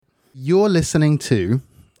You're listening to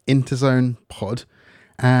Interzone Pod,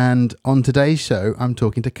 and on today's show, I'm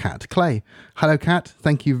talking to Kat Clay. Hello, Kat.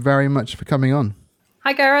 Thank you very much for coming on.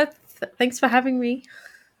 Hi, Gareth. Thanks for having me.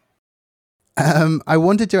 I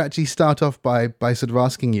wanted to actually start off by sort of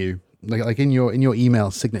asking you, like in your email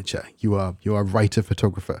signature, you are writer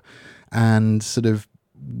photographer, and sort of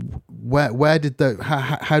where did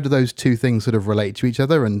how do those two things sort of relate to each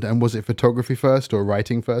other, and was it photography first or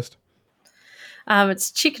writing first?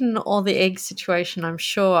 It's chicken or the egg situation, I'm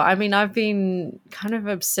sure. I mean, I've been kind of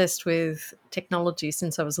obsessed with technology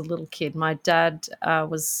since I was a little kid. My dad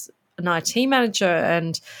was an IT manager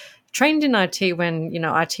and trained in IT when,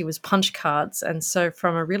 IT was punch cards. And so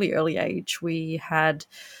from a really early age, we had,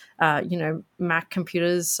 Mac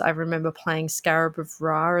computers. I remember playing Scarab of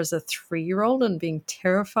Ra as a 3-year-old and being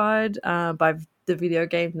terrified by the video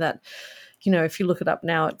game that, if you look it up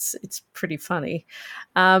now, it's pretty funny.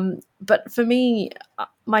 But for me,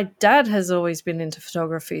 my dad has always been into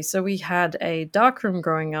photography. So we had a darkroom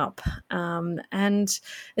growing up. And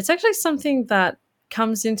it's actually something that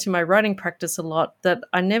comes into my writing practice a lot, that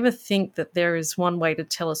I never think that there is one way to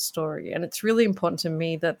tell a story. And it's really important to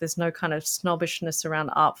me that there's no kind of snobbishness around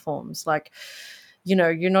art forms. Like,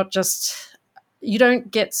 you're not just, you don't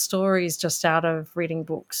get stories just out of reading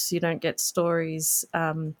books. You don't get stories.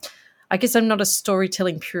 I guess I'm not a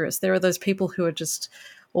storytelling purist. There are those people who are just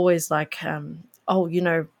always like,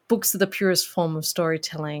 books are the purest form of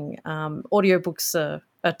storytelling. Audiobooks are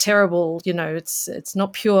terrible. It's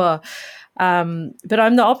not pure. But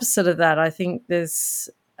I'm the opposite of that. I think there's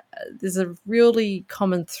a really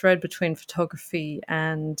common thread between photography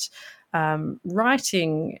and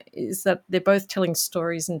writing, is that they're both telling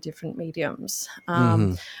stories in different mediums.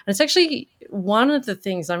 And it's actually one of the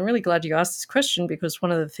things, I'm really glad you asked this question, because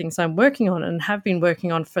one of the things I'm working on and have been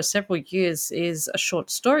working on for several years is a short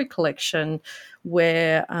story collection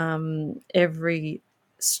where every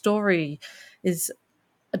story is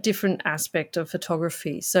a different aspect of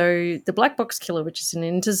photography. So the Black Box Killer, which is an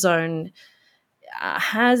Interzone,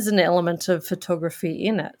 has an element of photography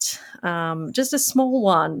in it, just a small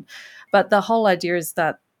one. But the whole idea is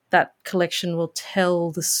that that collection will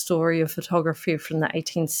tell the story of photography from the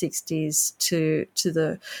 1860s to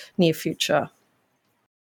the near future.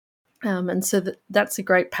 And so that's a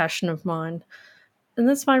great passion of mine. And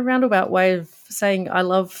that's my roundabout way of saying I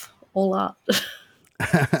love all art.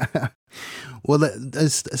 Well,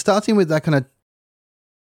 starting with that kind of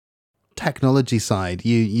technology side,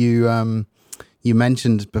 you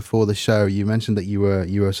mentioned before the show, you mentioned that you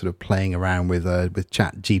were sort of playing around with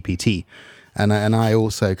Chat GPT, and I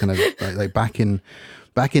also kind of like back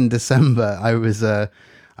in December, I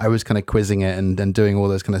was kind of quizzing it and doing all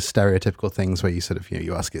those kind of stereotypical things where you sort of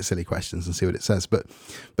you ask it silly questions and see what it says. But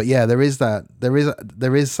yeah, there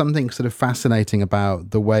is something sort of fascinating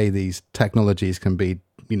about the way these technologies can be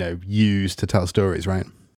used to tell stories, right?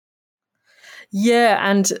 Yeah,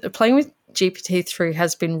 and playing with GPT-3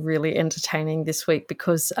 has been really entertaining this week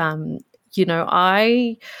because,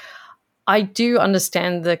 I do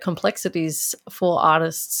understand the complexities for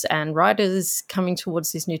artists and writers coming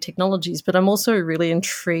towards these new technologies, but I'm also really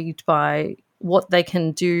intrigued by what they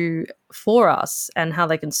can do for us and how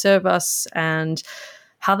they can serve us and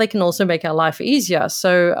how they can also make our life easier.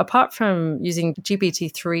 So apart from using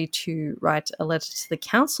GPT-3 to write a letter to the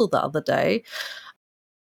council the other day,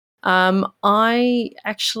 I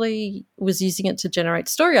actually was using it to generate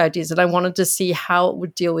story ideas, and I wanted to see how it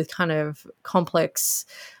would deal with kind of complex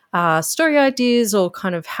story ideas, or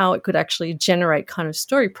kind of how it could actually generate kind of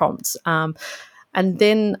story prompts. And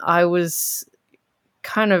then I was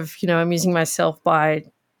kind of, amusing myself by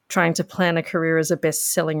trying to plan a career as a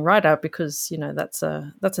best-selling writer, because that's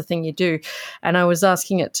a thing you do. And I was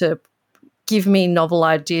asking it to give me novel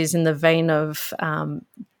ideas in the vein of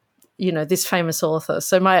this famous author.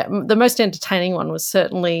 So the most entertaining one was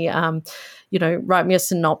certainly, write me a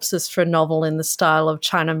synopsis for a novel in the style of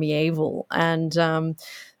China Medieval. And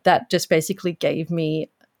that just basically gave me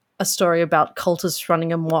a story about cultists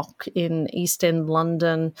running amok in East End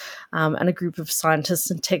London, and a group of scientists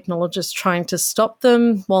and technologists trying to stop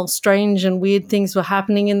them while strange and weird things were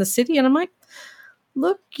happening in the city. And I'm like,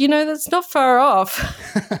 look, that's not far off.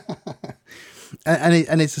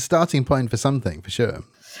 and it's a starting point for something, for sure.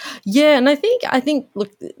 Yeah, and I think look,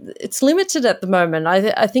 it's limited at the moment.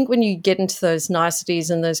 I think when you get into those niceties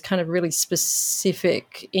and those kind of really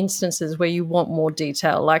specific instances where you want more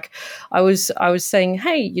detail, like I was saying,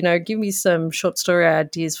 hey, give me some short story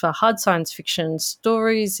ideas for hard science fiction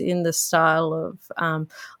stories in the style of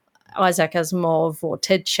Isaac Asimov or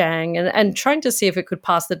Ted Chiang, and trying to see if it could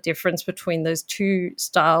pass the difference between those two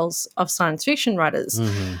styles of science fiction writers.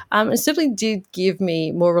 It certainly did give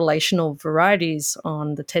me more relational varieties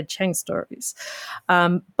on the Ted Chiang stories.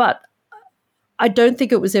 But I don't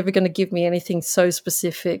think it was ever going to give me anything so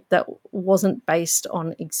specific that wasn't based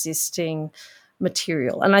on existing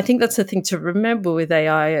material. And I think that's the thing to remember with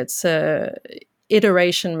AI. It's a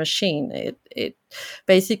iteration machine. It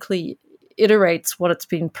basically iterates what it's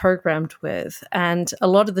been programmed with, and a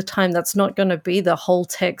lot of the time that's not going to be the whole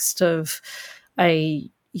text of a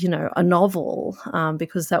novel,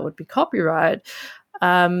 because that would be copyright,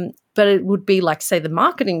 but it would be like, say, the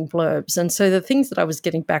marketing blurbs. And so the things that I was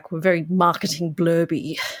getting back were very marketing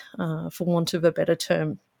blurby, for want of a better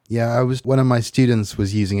term. Yeah, one of my students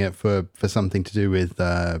was using it for something to do with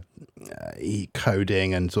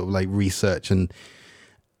coding and sort of like research, and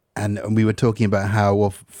we were talking about how, well,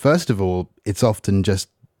 first of all, it's often just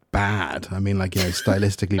bad. I mean, like,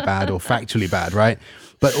 stylistically bad or factually bad, right?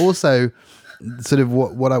 But also, sort of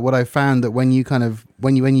what I found that when you kind of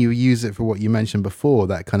when you use it for what you mentioned before,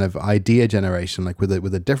 that kind of idea generation, like with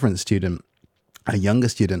a different student, a younger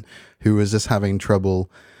student who was just having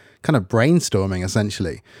trouble kind of brainstorming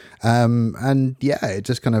essentially, and yeah, it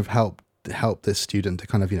just kind of helped this student to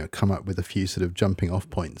kind of come up with a few sort of jumping off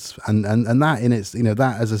points, and that in its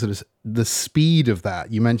that as a sort of the speed of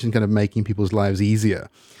that, you mentioned kind of making people's lives easier,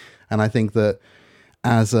 and I think that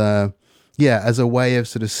as a way of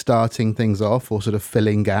sort of starting things off or sort of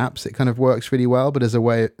filling gaps, it kind of works really well. But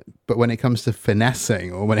but when it comes to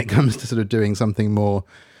finessing, or when it comes to sort of doing something more,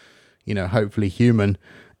 hopefully human,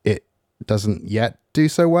 it doesn't yet do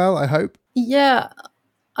so well, I hope. Yeah.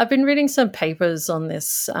 I've been reading some papers on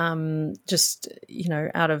this, just,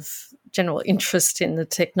 out of general interest in the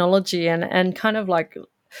technology, and kind of like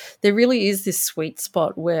there really is this sweet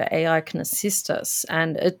spot where AI can assist us,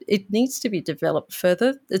 and it needs to be developed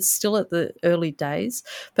further. It's still at the early days,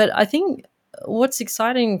 but I think what's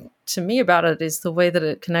exciting to me about it is the way that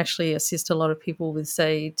it can actually assist a lot of people with,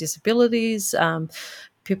 say, disabilities,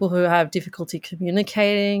 people who have difficulty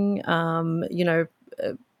communicating,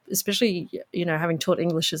 especially, having taught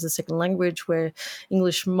English as a second language, where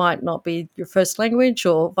English might not be your first language,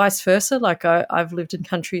 or vice versa. Like I've lived in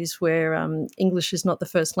countries where English is not the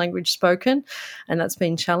first language spoken, and that's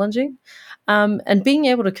been challenging. And being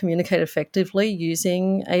able to communicate effectively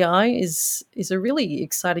using AI is a really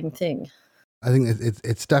exciting thing. I think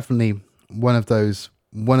it's definitely one of those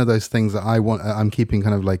things that I'm keeping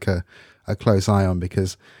kind of like a close eye on,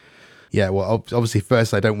 because yeah, well, obviously,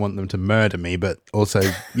 first I don't want them to murder me, but also,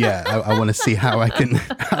 yeah, I want to see how I can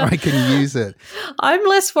use it. I'm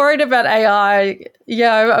less worried about AI.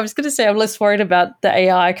 Yeah, I was going to say I'm less worried about the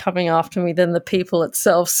AI coming after me than the people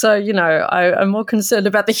itself. So, I'm more concerned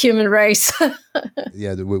about the human race.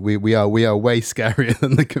 Yeah, we are way scarier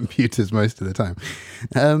than the computers most of the time,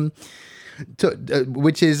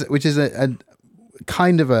 which is a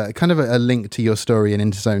kind of a link to your story in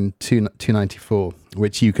Interzone 294,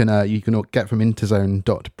 which you can get from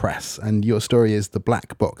interzone.press, and your story is The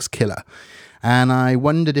Black Box Killer. And I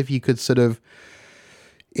wondered if you could sort of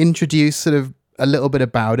introduce sort of a little bit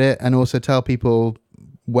about it, and also tell people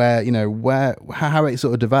how it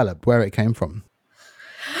sort of developed, where it came from.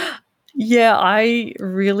 Yeah, I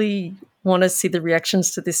really want to see the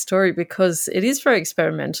reactions to this story, because it is very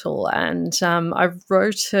experimental, and I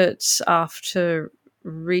wrote it after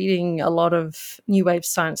reading a lot of new wave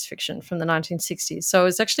science fiction from the 1960s. So I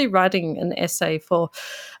was actually writing an essay for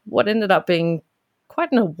what ended up being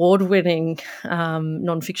quite an award-winning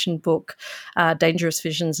nonfiction book, Dangerous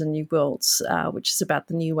Visions and New Worlds, which is about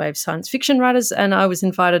the new wave science fiction writers. And I was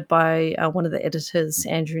invited by one of the editors,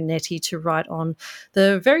 Andrew Nettie, to write on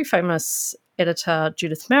the very famous editor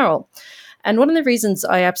Judith Merril. And one of the reasons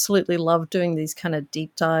I absolutely love doing these kind of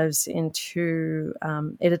deep dives into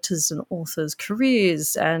editors and authors'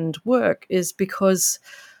 careers and work is because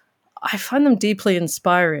I find them deeply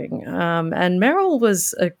inspiring. And Merril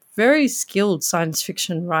was a very skilled science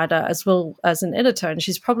fiction writer as well as an editor, and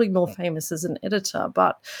she's probably more famous as an editor,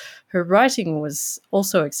 but her writing was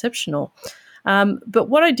also exceptional. But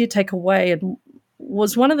what I did take away, and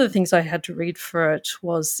was one of the things I had to read for it,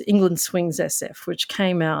 was England Swings SF, which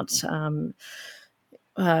came out,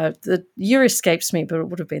 the year escapes me, but it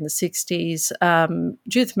would have been the 60s.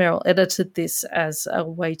 Judith Merril edited this as a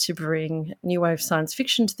way to bring new wave science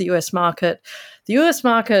fiction to the US market. The US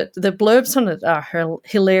market, the blurbs on it are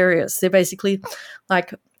hilarious. They're basically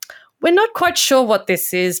like, we're not quite sure what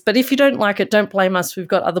this is, but if you don't like it, don't blame us. We've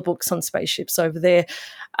got other books on spaceships over there.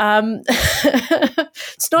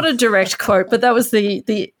 It's not a direct quote, but that was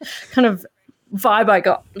the kind of vibe I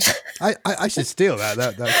got. I should steal that.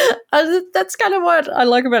 That's kind of what I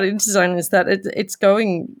like about InDesign, is that it's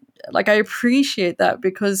going, like, I appreciate that,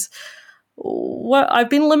 because what I've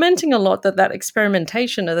been lamenting a lot, that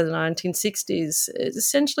experimentation of the 1960s is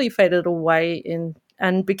essentially faded away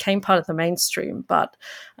and became part of the mainstream. But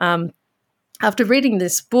after reading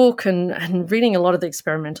this book and reading a lot of the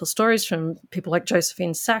experimental stories from people like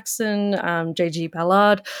Josephine Saxon, J.G.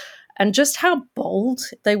 Ballard, and just how bold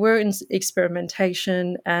they were in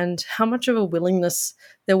experimentation and how much of a willingness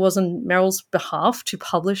there was on Merrill's behalf to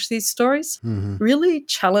publish these stories, really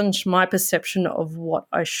challenged my perception of what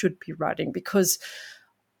I should be writing, because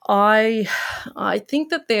I think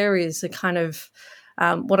that there is a kind of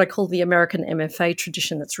what I call the American MFA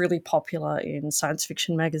tradition that's really popular in science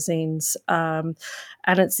fiction magazines. And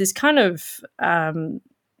it's this kind of,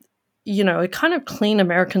 a kind of clean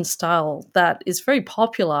American style that is very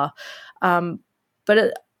popular.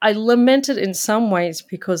 I lament it in some ways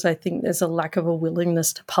because I think there's a lack of a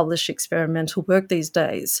willingness to publish experimental work these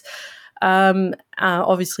days.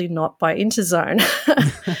 Obviously not by InterZone.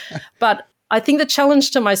 But I think the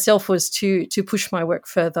challenge to myself was to push my work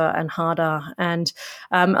further and harder. And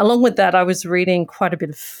along with that, I was reading quite a bit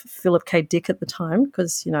of Philip K. Dick at the time,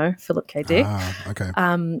 because, Philip K. Dick. Okay.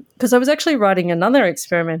 Because I was actually writing another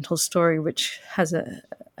experimental story which has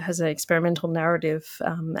an experimental narrative,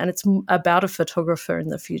 and it's about a photographer in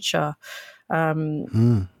the future.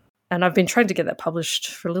 And I've been trying to get that published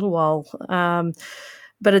for a little while.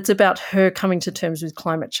 But it's about her coming to terms with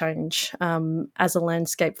climate change as a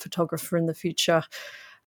landscape photographer in the future.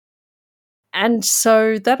 And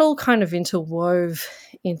so that all kind of interwove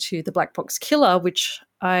into The Black Box Killer, which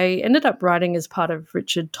I ended up writing as part of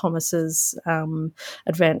Richard Thomas's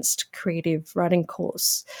advanced creative writing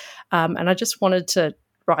course. And I just wanted to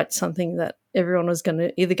write something that everyone was going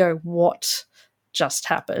to either go, what just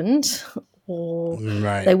happened? Or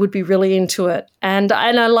they would be really into it. And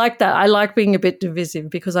I like that. I like being a bit divisive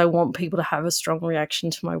because I want people to have a strong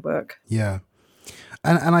reaction to my work. Yeah.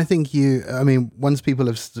 And I think once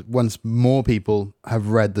more people have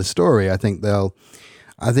read the story, I think there'll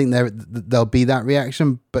be that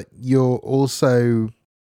reaction, but you're also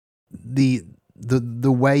the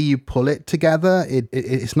way you pull it together,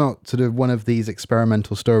 it's not sort of one of these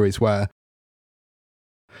experimental stories where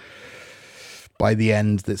by the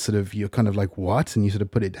end that sort of you're kind of like, what? And you sort of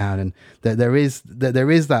put it down, and there is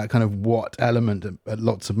that kind of what element at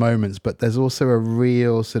lots of moments, but there's also a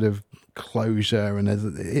real sort of closure, and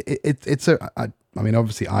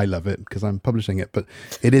obviously I love it because I'm publishing it, but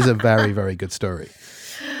it is a very, very good story.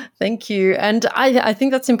 Thank you. And I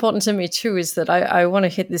think that's important to me too, is that I want to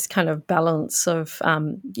hit this kind of balance of,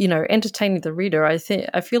 entertaining the reader. I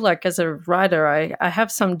feel like as a writer, I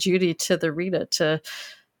have some duty to the reader to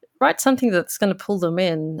write something that's going to pull them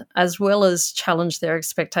in as well as challenge their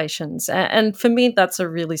expectations. And for me, that's a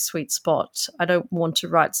really sweet spot. I don't want to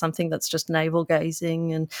write something that's just navel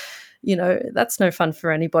gazing, and, that's no fun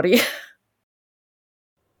for anybody.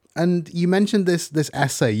 And you mentioned this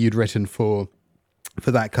essay you'd written for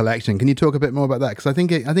that collection. Can you talk a bit more about that? Because I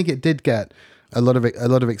think it did get a lot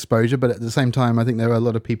of exposure, but at the same time, I think there are a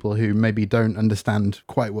lot of people who maybe don't understand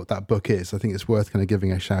quite what that book is. I think it's worth kind of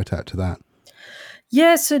giving a shout out to that.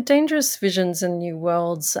 Yeah, so Dangerous Visions and New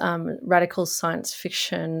Worlds, radical science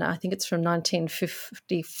fiction. I think it's from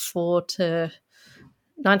 1954 to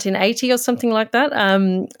 1980 or something like that.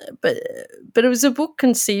 But it was a book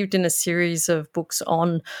conceived in a series of books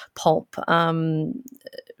on pulp by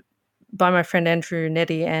my friend Andrew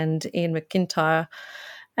Neddy and Ian McIntyre.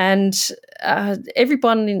 And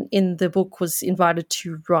everyone in the book was invited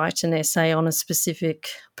to write an essay on a specific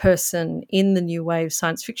person in the new wave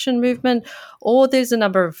science fiction movement, or there's a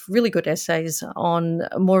number of really good essays on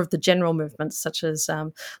more of the general movements, such as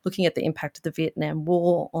looking at the impact of the Vietnam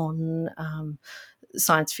War on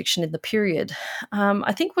science fiction in the period.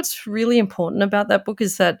 I think what's really important about that book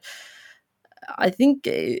is that I think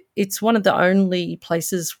it's one of the only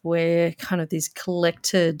places where kind of these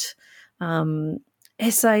collected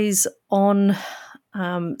essays on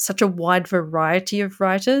such a wide variety of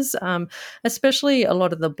writers, especially a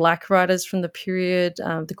lot of the Black writers from the period,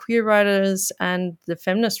 the queer writers and the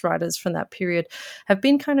feminist writers from that period have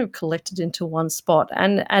been kind of collected into one spot.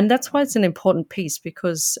 And that's why it's an important piece,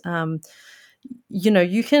 because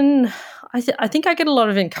you can, I think I get a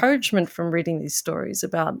lot of encouragement from reading these stories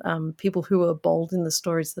about people who were bold in the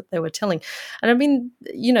stories that they were telling. And I mean,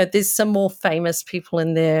 there's some more famous people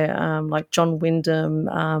in there, like John Wyndham,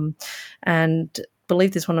 and I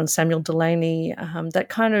believe there's one on Samuel Delaney, that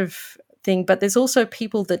kind of thing. But there's also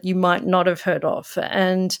people that you might not have heard of.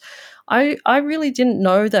 And I really didn't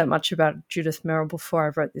know that much about Judith Merril before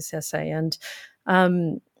I wrote this essay, and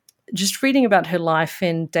just reading about her life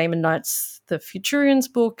in Damon Knight's The Futurians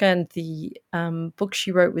book and the book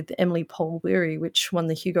she wrote with Emily Paul Weary, which won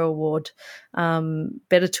the Hugo Award,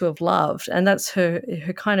 Better to Have Loved. And that's her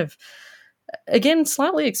kind of, again,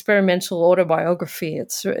 slightly experimental autobiography.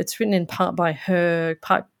 It's written in part by her,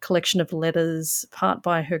 part collection of letters, part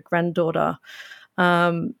by her granddaughter.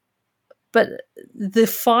 But the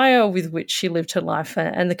fire with which she lived her life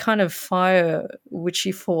and the kind of fire which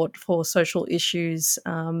she fought for social issues,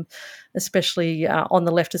 especially on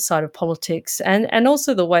the leftist side of politics, and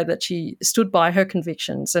also the way that she stood by her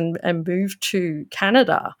convictions and moved to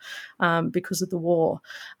Canada because of the war,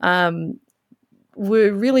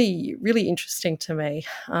 were really, really interesting to me.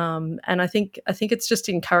 And I think it's just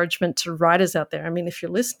encouragement to writers out there. I mean, if you're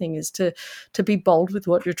listening, is to be bold with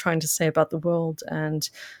what you're trying to say about the world and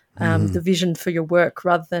the vision for your work,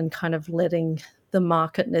 rather than kind of letting the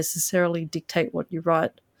market necessarily dictate what you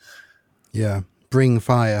write. Yeah. Bring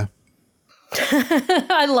fire.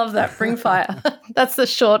 I love that. Bring fire. That's the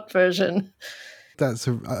short version. It's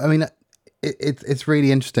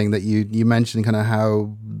really interesting that you mentioned kind of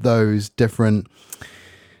how those different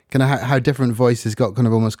kind of how different voices got kind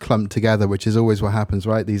of almost clumped together, which is always what happens,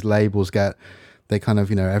 right? These labels they kind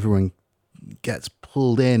of, everyone gets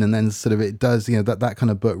pulled in, and then sort of it does, that kind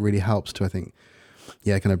of book really helps to, I think,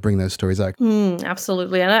 kind of bring those stories out.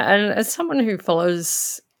 Absolutely. And as someone who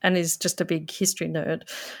follows and is just a big history nerd,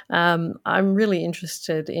 I'm really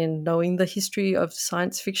interested in knowing the history of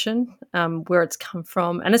science fiction, where it's come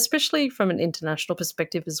from, and especially from an international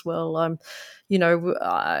perspective as well. I know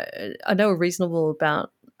a reasonable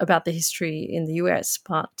about the history in the US,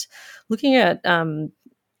 but looking at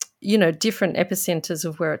different epicenters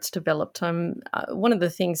of where it's developed. One of the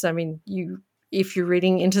things, if you're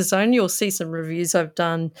reading Interzone, you'll see some reviews I've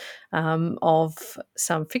done of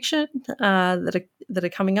some fiction that are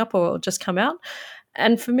coming up or just come out.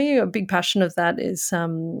 And for me, a big passion of that is,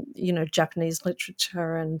 Japanese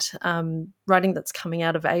literature and writing that's coming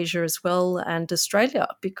out of Asia as well, and Australia,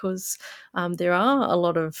 because there are a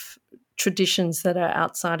lot of traditions that are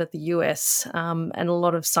outside of the US, and a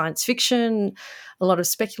lot of science fiction, a lot of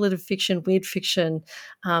speculative fiction, weird fiction,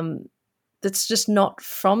 that's just not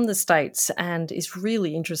from the States and is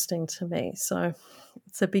really interesting to me. So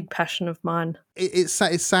it's a big passion of mine. It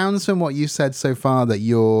sounds from what you said so far that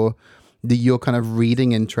your kind of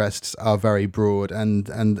reading interests are very broad,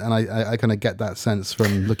 and I kind of get that sense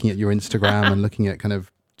from looking at your Instagram and looking at kind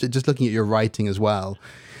of just looking at your writing as well.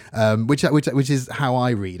 Which is how I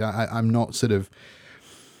read. I'm not sort of,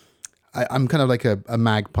 I'm kind of like a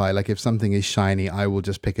magpie. Like if something is shiny, I will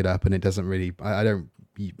just pick it up, and it doesn't really. I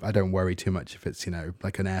don't worry too much if it's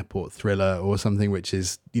like an airport thriller or something which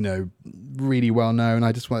is really well known.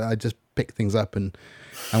 I just pick things up and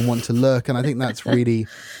want to look, and I think that's really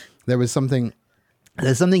there's something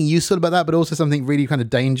useful about that, but also something really kind of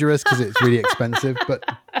dangerous because it's really expensive. But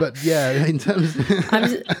yeah, in terms.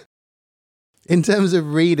 In terms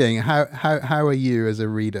of reading, how are you as a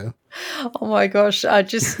reader? Oh my gosh,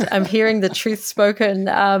 I'm hearing the truth spoken.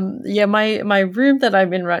 My room that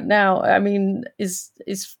I'm in right now,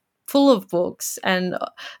 is full of books, and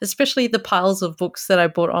especially the piles of books that I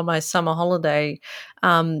bought on my summer holiday.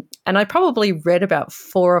 And I probably read about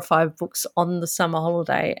 4 or 5 books on the summer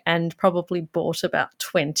holiday and probably bought about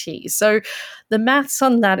 20. So the maths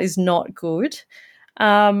on that is not good.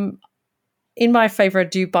 In my favor, I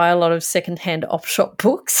do buy a lot of secondhand op-shop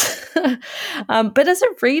books. But as a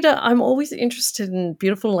reader, I'm always interested in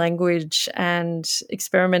beautiful language and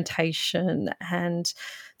experimentation and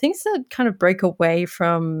things that kind of break away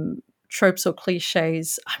from tropes or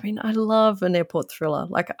cliches. I love an airport thriller.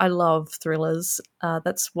 Like, I love thrillers.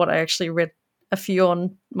 That's what I actually read a few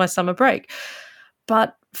on my summer break.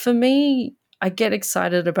 But for me, I get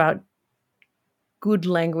excited about good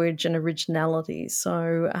language and originality.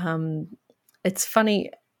 So it's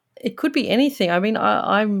funny. It could be anything.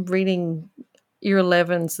 I'm reading Year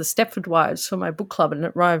 11's The Stepford Wives for my book club, and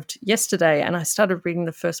it arrived yesterday, and I started reading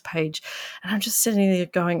the first page, and I'm just sitting there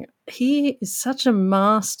going, he is such a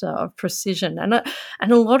master of precision. And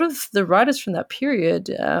a lot of the writers from that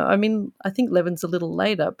period, I think Levin's a little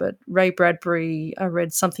later, but Ray Bradbury, I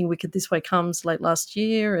read Something Wicked This Way Comes late last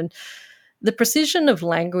year, and the precision of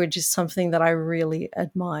language is something that I really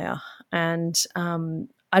admire. And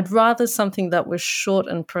I'd rather something that was short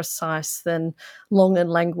and precise than long and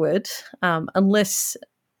languid, unless,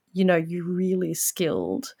 you're really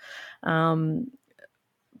skilled.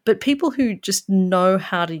 But people who just know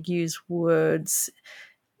how to use words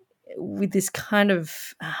with this kind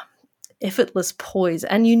of effortless poise,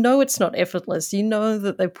 and you know it's not effortless. You know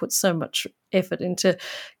that they put so much effort into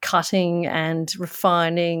cutting and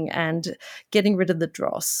refining and getting rid of the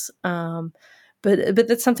dross. But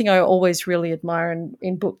that's something I always really admire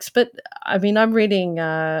in books. But I mean, I'm reading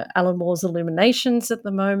Alan Moore's Illuminations at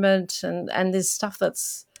the moment, and there's stuff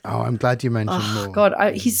that's Oh, I'm glad you mentioned Moore.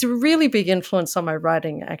 God, he's a really big influence on my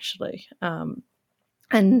writing, actually.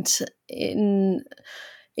 And in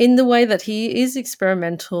the way that he is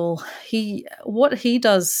experimental, what he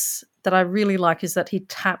does that I really like is that he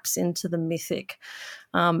taps into the mythic.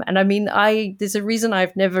 And I mean, there's a reason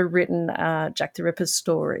I've never written Jack the Ripper's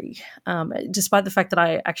story, despite the fact that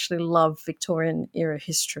I actually love Victorian era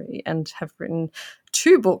history and have written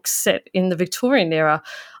 2 books set in the Victorian era.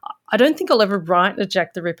 I don't think I'll ever write a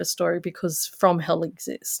Jack the Ripper story because From Hell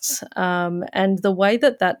exists. And the way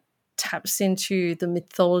that taps into the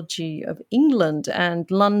mythology of England and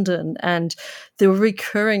London and the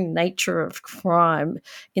recurring nature of crime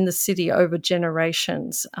in the city over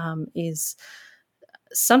generations is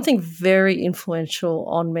something very influential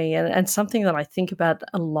on me and something that I think about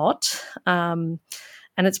a lot. And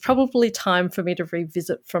it's probably time for me to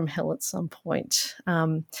revisit From Hell at some point,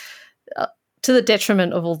 to the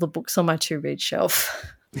detriment of all the books on my to-read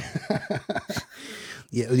shelf.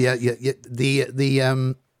 Yeah.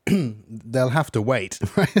 They'll have to wait.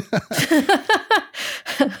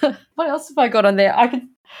 What else have I got on there?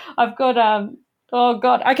 I've got oh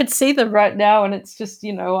God, I could see them right now, and it's just,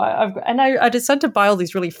 I decided to buy all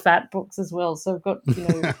these really fat books as well. So I've got,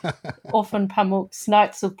 Orphan Pamuk's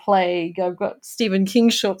Nights of Plague. I've got Stephen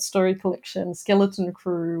King's short story collection, Skeleton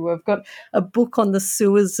Crew. I've got a book on the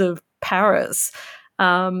sewers of Paris.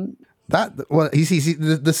 The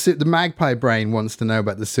magpie brain wants to know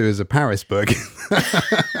about the sewers of Paris book.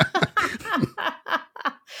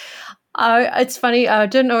 It's funny. I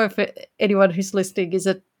don't know if anyone who's listening is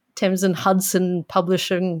a Thames and Hudson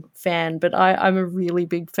publishing fan, but I'm a really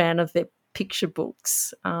big fan of their picture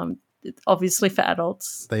books. Obviously for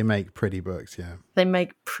adults. They make pretty books, yeah. They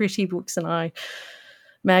make pretty books, and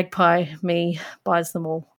Magpie buys them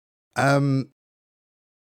all. On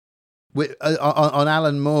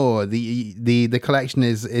Alan Moore, the collection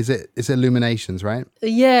is Illuminations, right?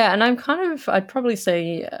 Yeah, and I'd probably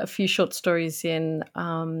say a few short stories in.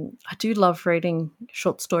 I do love reading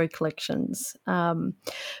short story collections,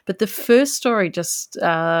 but the first story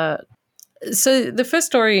the first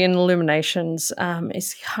story in Illuminations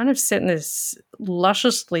is kind of set in this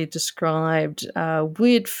lusciously described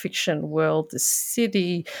weird fiction world, the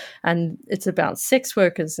city, and it's about sex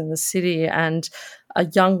workers in the city and a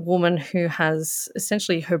young woman who has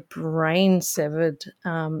essentially her brain severed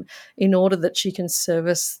in order that she can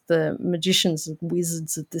service the magicians and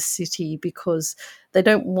wizards of the city, because they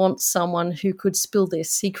don't want someone who could spill their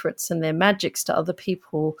secrets and their magics to other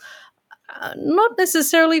people. Not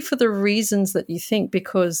necessarily for the reasons that you think,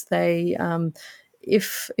 because they,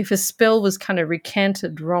 if a spell was kind of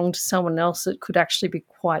recanted wrong to someone else, it could actually be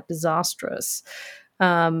quite disastrous.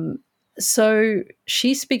 So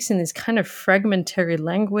she speaks in this kind of fragmentary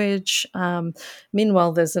language.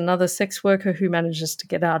 Meanwhile, there's another sex worker who manages to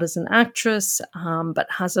get out as an actress, but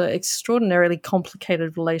has an extraordinarily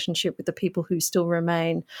complicated relationship with the people who still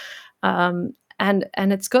remain. And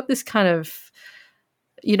it's got this kind of,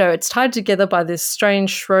 it's tied together by this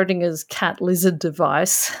strange Schrodinger's cat lizard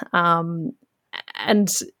device. And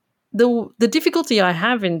the difficulty I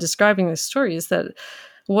have in describing this story is that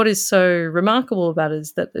what is so remarkable about it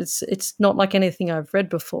is that it's not like anything I've read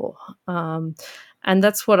before. And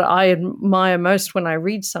that's what I admire most when I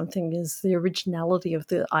read something, is the originality of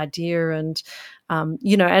the idea. And,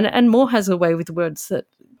 and Moore has a way with words that,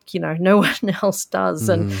 no one else does.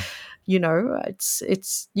 And,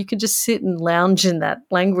 it's you can just sit and lounge in that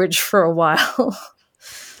language for a while.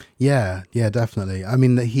 Yeah, definitely. I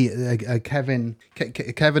mean, Kevin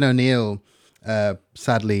O'Neill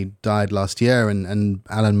sadly died last year, and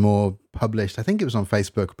Alan Moore published, I think it was on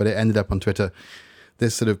Facebook, but it ended up on Twitter,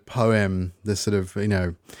 this sort of poem, this sort of,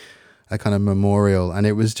 a kind of memorial, and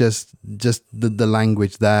it was just the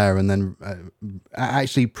language there, and then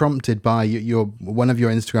actually prompted by one of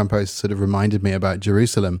your Instagram posts sort of reminded me about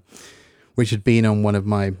Jerusalem, which had been on one of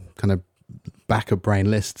my kind of back of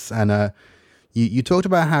brain lists, and you talked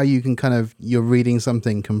about how you can you're reading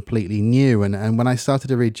something completely new, and when I started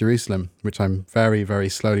to read Jerusalem, which I'm very, very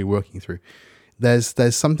slowly working through, there's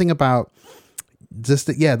something about just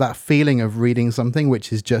that feeling of reading something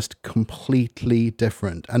which is just completely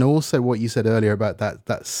different. And also what you said earlier about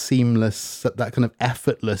that seamless, that kind of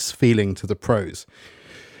effortless feeling to the prose.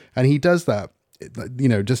 And he does that,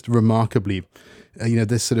 just remarkably,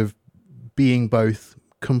 this sort of being both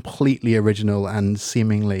completely original and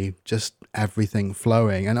seemingly just everything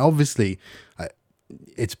flowing. And obviously,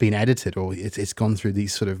 it's been edited, or it's gone through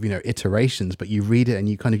these sort of, iterations, but you read it and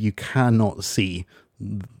you cannot see,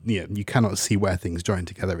 you cannot see where things join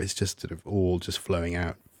together. It's just sort of all just flowing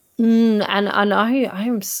out. And I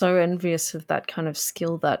am so envious of that kind of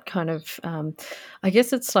skill, that kind of I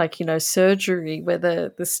guess it's like, surgery where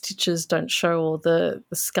the stitches don't show or the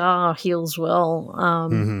scar heals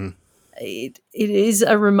well. It is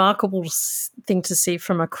a remarkable thing to see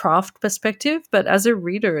from a craft perspective, but as a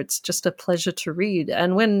reader, it's just a pleasure to read.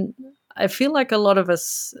 And when I feel like a lot of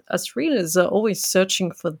us readers are always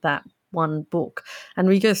searching for that one book, and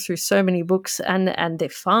we go through so many books and they're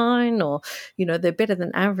fine, or they're better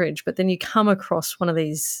than average, but then you come across one of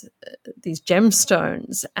these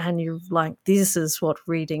gemstones and you're like, this is what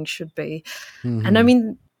reading should be. And I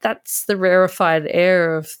mean, that's the rarefied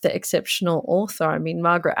air of the exceptional author. I mean,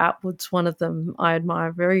 Margaret Atwood's one of them. I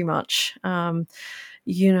admire very much.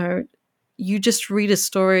 You just read a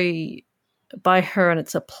story by her and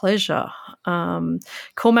it's a pleasure.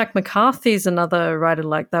 Cormac McCarthy is another writer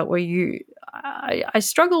like that, where I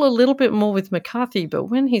struggle a little bit more with McCarthy, but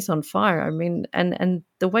when he's on fire, I mean, and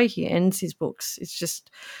the way he ends his books, it's just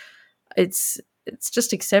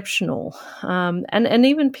exceptional. And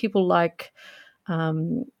even people like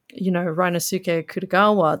Rinosuke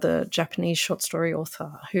Kutagawa, the Japanese short story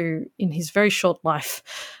author, who in his very short life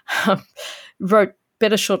wrote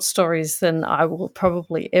better short stories than I will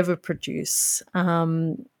probably ever produce.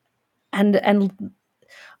 And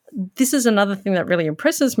this is another thing that really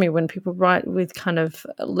impresses me when people write with kind of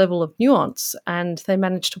a level of nuance and they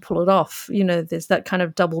manage to pull it off. There's that kind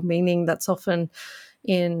of double meaning that's often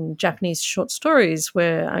in Japanese short stories,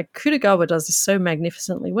 where Kutagawa does this so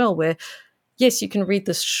magnificently well, where yes, you can read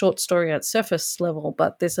this short story at surface level,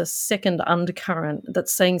 but there's a second undercurrent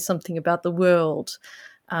that's saying something about the world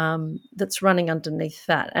that's running underneath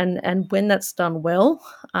that. And when that's done well,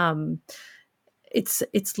 it's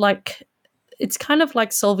kind of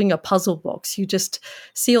like solving a puzzle box. You just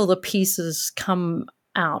see all the pieces come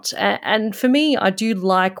out. And for me, I do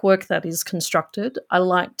like work that is constructed. I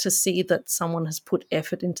like to see that someone has put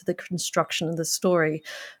effort into the construction of the story,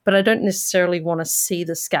 but I don't necessarily want to see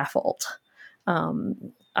the scaffold.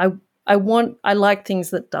 I like things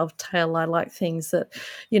that dovetail. I like things that,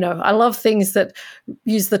 I love things that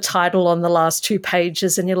use the title on the last 2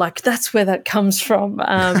 pages and you're like, that's where that comes from.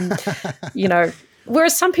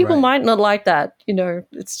 Whereas some people might not like that.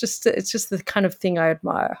 It's just the kind of thing I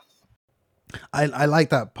admire. I like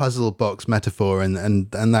that puzzle box metaphor and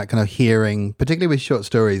that kind of hearing, particularly with short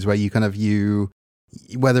stories, where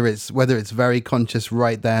whether it's very conscious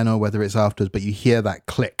right then or whether it's afterwards, but you hear that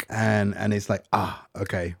click and it's like,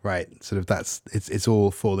 okay, right. Sort of it's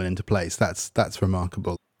all fallen into place. That's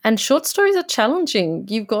remarkable. And short stories are challenging.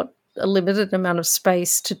 You've got a limited amount of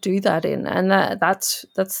space to do that in. And that's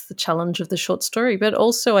the challenge of the short story. But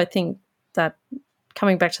also I think that,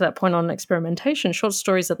 coming back to that point on experimentation, short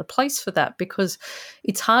stories are the place for that, because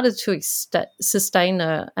it's harder to sustain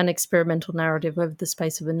an experimental narrative over the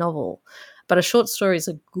space of a novel. But a short story is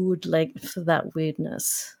a good length for that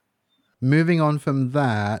weirdness. Moving on from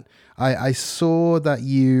that, I saw that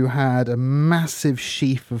you had a massive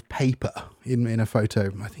sheaf of paper in a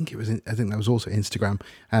photo. I think that was also Instagram,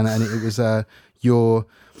 and it was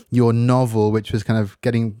your novel, which was kind of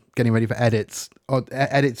getting ready for edits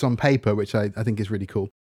on paper, which I think is really cool.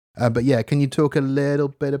 But yeah, can you talk a little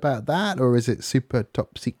bit about that, or is it super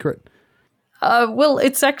top secret? Well,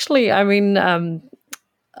 it's actually, I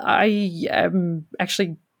am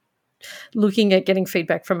actually looking at getting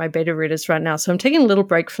feedback from my beta readers right now. So I'm taking a little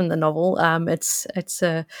break from the novel. It's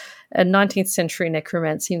a 19th century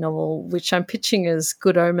necromancy novel, which I'm pitching as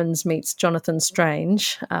Good Omens meets Jonathan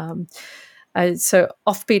Strange. So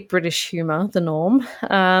offbeat British humour, the norm.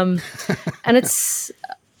 And it's...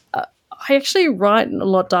 I actually write a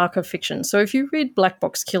lot darker fiction. So if you read Black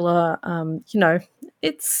Box Killer,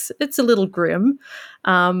 it's a little grim.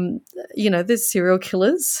 There's serial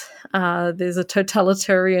killers. There's a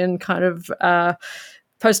totalitarian kind of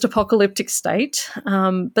post-apocalyptic state.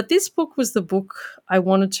 But this book was the book I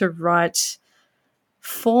wanted to write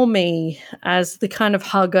for me as the kind of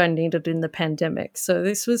hug I needed in the pandemic. So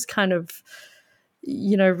this was kind of,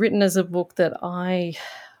 written as a book that I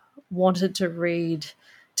wanted to read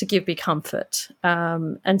to give me comfort.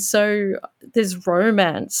 And so there's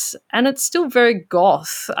romance, and it's still very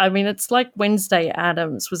goth. I mean, it's like Wednesday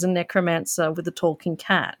Addams was a necromancer with a talking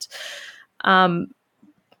cat. But,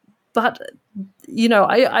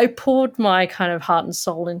 I poured my kind of heart and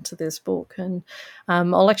soul into this book, and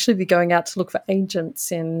I'll actually be going out to look for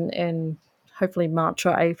agents in hopefully March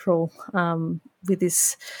or April, with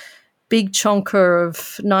this big chonker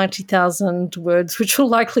of 90,000 words, which will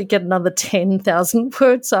likely get another 10,000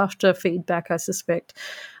 words after feedback, I suspect.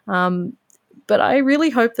 But I really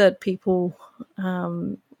hope that people,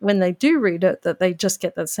 when they do read it, that they just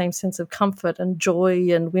get that same sense of comfort and joy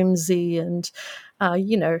and whimsy and, a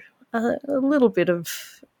little bit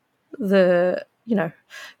of the,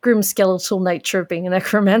 grim skeletal nature of being a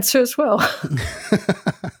necromancer as well.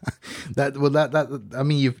 I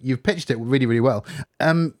mean, you've pitched it really, really well.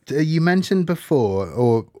 You mentioned before,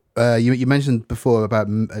 or you mentioned before about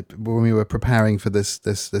when we were preparing for this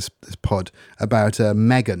pod about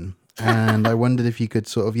Megan. And I wondered if you could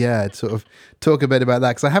sort of talk a bit about that,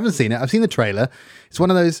 because I haven't seen it. I've seen the trailer. It's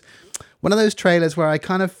one of those trailers where I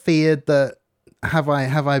kind of feared that have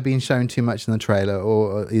I been shown too much in the trailer,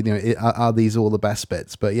 or are these all the best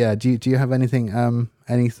bits? But yeah, do you have anything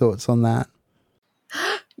any thoughts on that?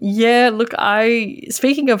 Yeah, look,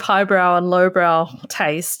 speaking of highbrow and lowbrow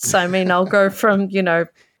tastes, I mean, I'll go from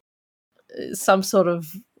some sort of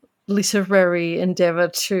literary endeavor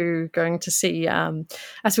to going to see,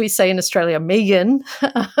 as we say in Australia, Megan,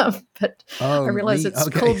 but I realize it's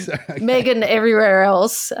called Megan everywhere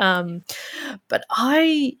else. But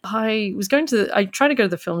I try to go to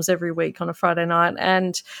the films every week on a Friday night,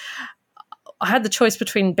 and I had the choice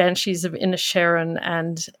between Banshees of Inisherin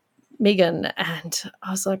and Megan, and I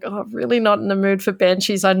was like, oh, I'm really not in the mood for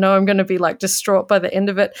Banshees. I know I'm going to be like distraught by the end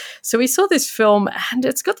of it. So we saw this film, and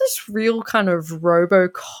it's got this real kind of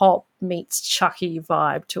RoboCop meets Chucky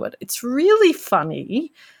vibe to it. It's really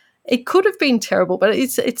funny. It could have been terrible, but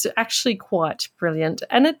it's actually quite brilliant,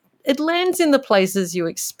 and it lands in the places you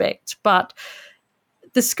expect, but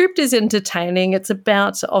the script is entertaining. It's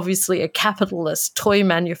about, obviously, a capitalist toy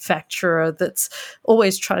manufacturer that's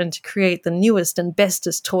always trying to create the newest and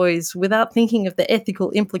bestest toys without thinking of the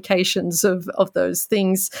ethical implications of those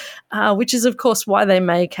things, which is, of course, why they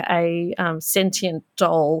make a sentient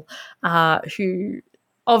doll who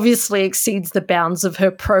obviously exceeds the bounds of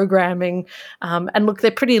her programming. And look,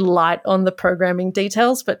 they're pretty light on the programming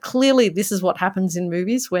details, but clearly this is what happens in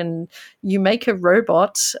movies when you make a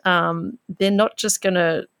robot. They're not just going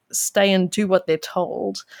to stay and do what they're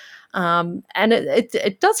told. And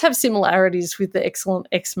it does have similarities with the excellent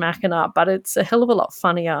Ex Machina, but it's a hell of a lot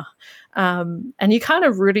funnier. And you're kind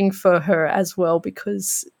of rooting for her as well,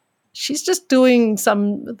 because she's just doing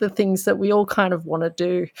some of the things that we all kind of want to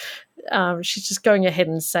do. She's just going ahead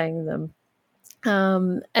and saying them.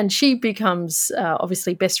 And she becomes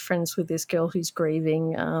obviously best friends with this girl who's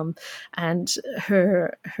grieving, and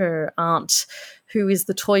her aunt, who is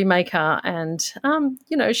the toy maker. And,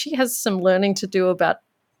 she has some learning to do about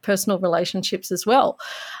personal relationships as well.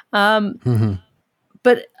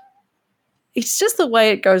 But it's just the way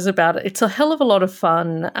it goes about it. It's a hell of a lot of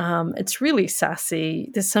fun. It's really sassy.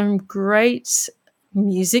 There's some great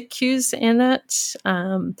music cues in it.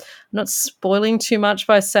 I'm not spoiling too much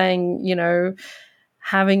by saying,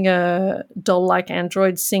 having a doll-like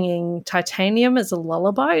android singing Titanium as a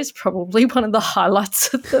lullaby is probably one of the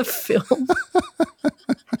highlights of the film.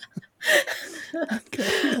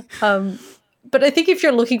 Okay. But I think if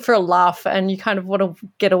you're looking for a laugh and you kind of want to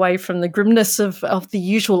get away from the grimness of the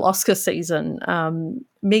usual Oscar season,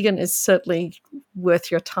 Megan is certainly worth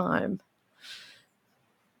your time.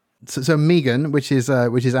 So Megan, which is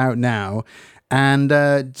out now, and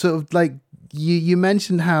sort of like you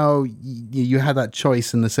mentioned how you had that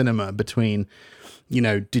choice in the cinema between,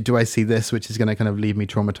 do I see this, which is going to kind of leave me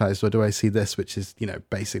traumatized, or do I see this, which is,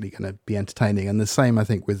 basically going to be entertaining? And the same, I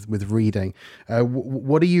think, with reading.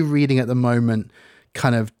 What are you reading at the moment,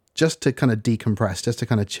 kind of just to kind of decompress, just to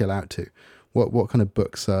kind of chill out to? What kind of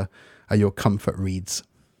books are your comfort reads?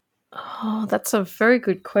 Oh, that's a very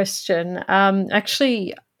good question.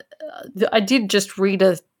 Actually, I did just read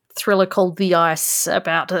a thriller called The Ice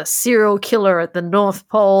about a serial killer at the North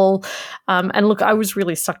Pole. And look, I was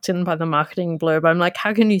really sucked in by the marketing blurb. I'm like,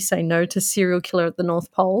 how can you say no to serial killer at the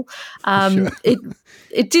North Pole? Sure.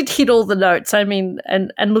 It did hit all the notes. I mean,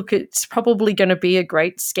 and look, it's probably going to be a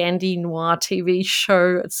great Scandi noir TV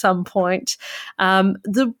show at some point.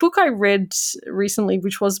 The book I read recently,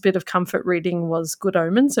 which was a bit of comfort reading, was Good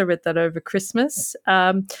Omens. I read that over Christmas.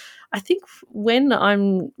 I think when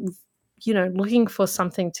I'm looking for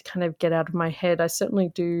something to kind of get out of my head, I certainly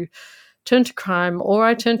do turn to crime, or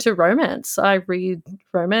I turn to romance. I read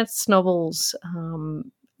romance novels. I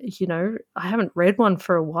haven't read one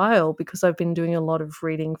for a while because I've been doing a lot of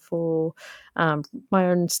reading for my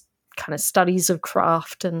own kind of studies of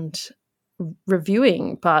craft and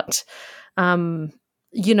reviewing. But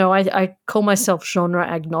I call myself genre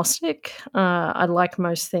agnostic. I like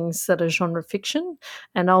most things that are genre fiction,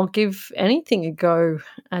 and I'll give anything a go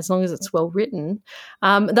as long as it's well written.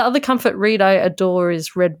 The other comfort read I adore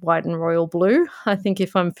is Red, White, and Royal Blue. I think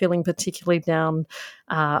if I'm feeling particularly down,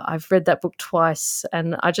 I've read that book twice,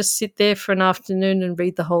 and I just sit there for an afternoon and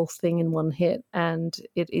read the whole thing in one hit, and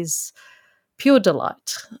it is pure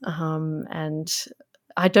delight. And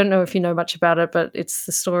I don't know if you know much about it, but it's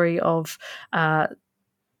the story of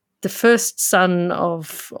the first son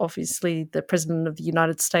of obviously the President of the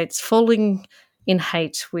United States falling in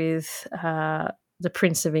hate with the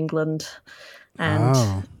Prince of England, and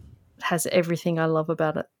it has everything I love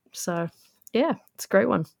about it. So, yeah, it's a great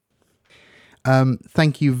one.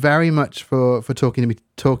 Thank you very much for talking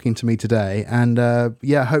to me today, and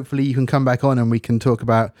hopefully you can come back on and we can talk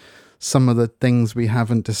about some of the things we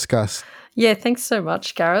haven't discussed. Yeah, thanks so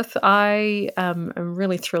much, Gareth. I am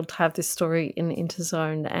really thrilled to have this story in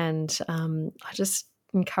Interzone, and I just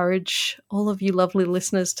encourage all of you lovely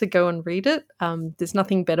listeners to go and read it. There's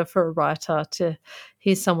nothing better for a writer to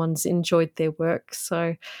hear someone's enjoyed their work.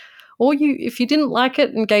 So, if you didn't like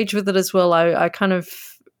it, engage with it as well. I kind of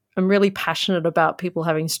am really passionate about people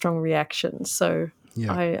having strong reactions. So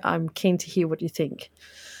I'm keen to hear what you think.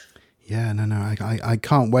 Yeah, no, I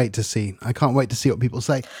can't wait to see. I can't wait to see what people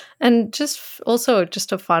say. And just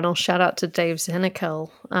a final shout out to Dave Zenikel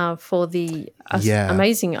for the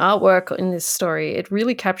amazing artwork in this story. It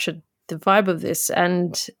really captured the vibe of this.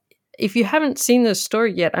 And if you haven't seen this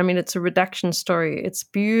story yet, I mean, it's a redaction story. It's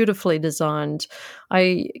beautifully designed.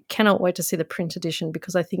 I cannot wait to see the print edition,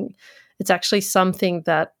 because I think it's actually something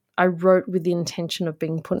that I wrote with the intention of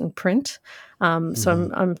being put in print.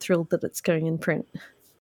 So I'm thrilled that it's going in print.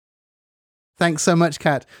 Thanks so much,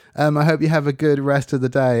 Kat. I hope you have a good rest of the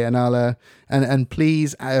day, and I'll and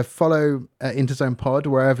please follow Interzone Pod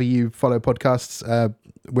wherever you follow podcasts.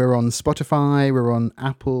 We're on Spotify, we're on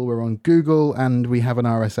Apple, we're on Google, and we have an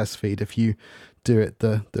RSS feed if you do it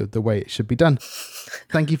the way it should be done.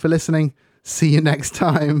 Thank you for listening. See you next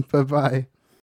time. Bye bye.